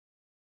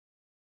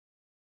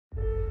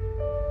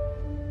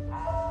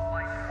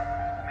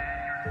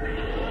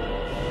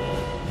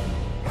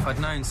If I'd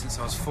known since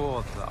I was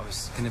 4 that I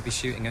was going to be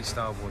shooting a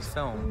Star Wars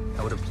film,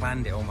 I would have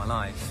planned it all my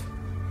life.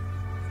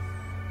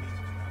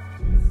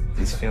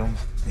 This film,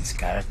 these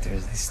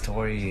characters, this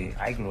story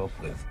I grew up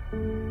with.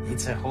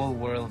 It's a whole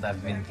world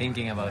I've been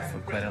thinking about for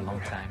quite a long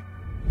time.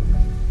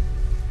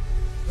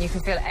 You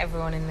can feel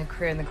everyone in the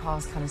crew and the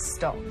cast kind of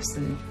stops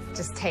and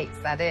just takes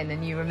that in,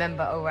 and you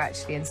remember, oh, we're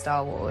actually in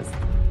Star Wars.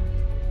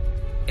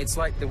 It's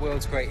like the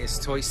world's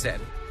greatest toy set.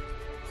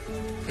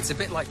 It's a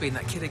bit like being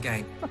that kid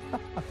again.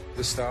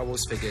 The Star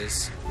Wars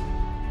figures.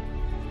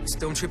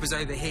 Stormtroopers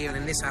over here, and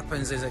then this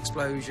happens, there's an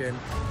explosion.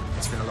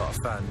 It's been a lot of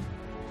fun.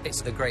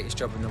 It's the greatest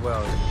job in the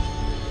world.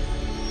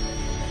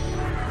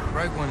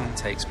 Rogue One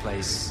takes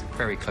place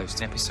very close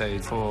to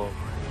Episode 4.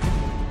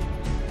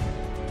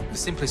 The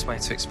simplest way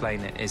to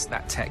explain it is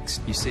that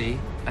text you see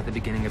at the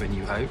beginning of A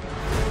New Hope.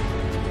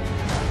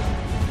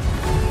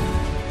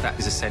 That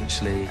is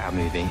essentially our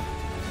movie.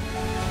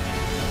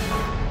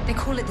 They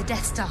call it the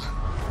Death Star.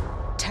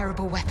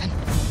 Terrible weapon.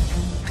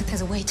 But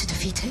there's a way to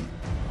defeat it.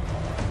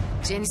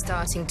 Jin's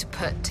starting to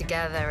put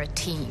together a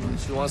team.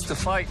 She wants to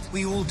fight.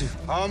 We all do.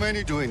 How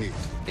many do we need?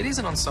 It is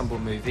an ensemble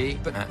movie,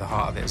 but at the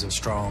heart of it is a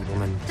strong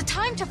woman. The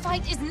time to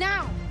fight is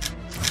now.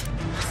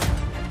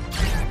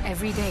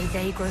 Every day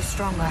they grow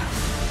stronger.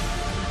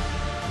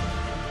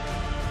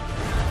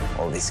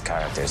 All these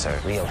characters are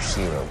real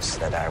heroes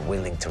that are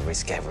willing to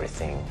risk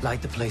everything.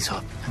 Light the place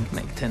up and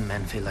make 10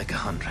 men feel like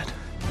 100.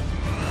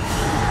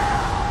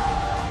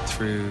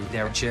 Through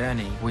their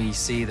journey, we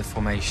see the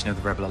formation of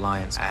the Rebel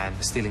Alliance and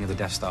the stealing of the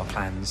Death Star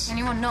plans.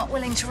 Anyone not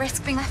willing to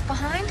risk being left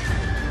behind?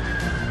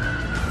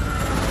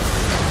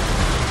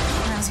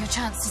 Now's your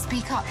chance to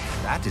speak up.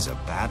 That is a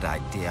bad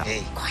idea.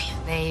 Hey, Quiet.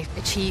 They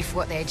achieve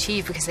what they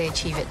achieve because they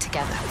achieve it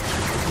together.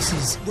 This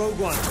is Rogue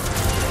One.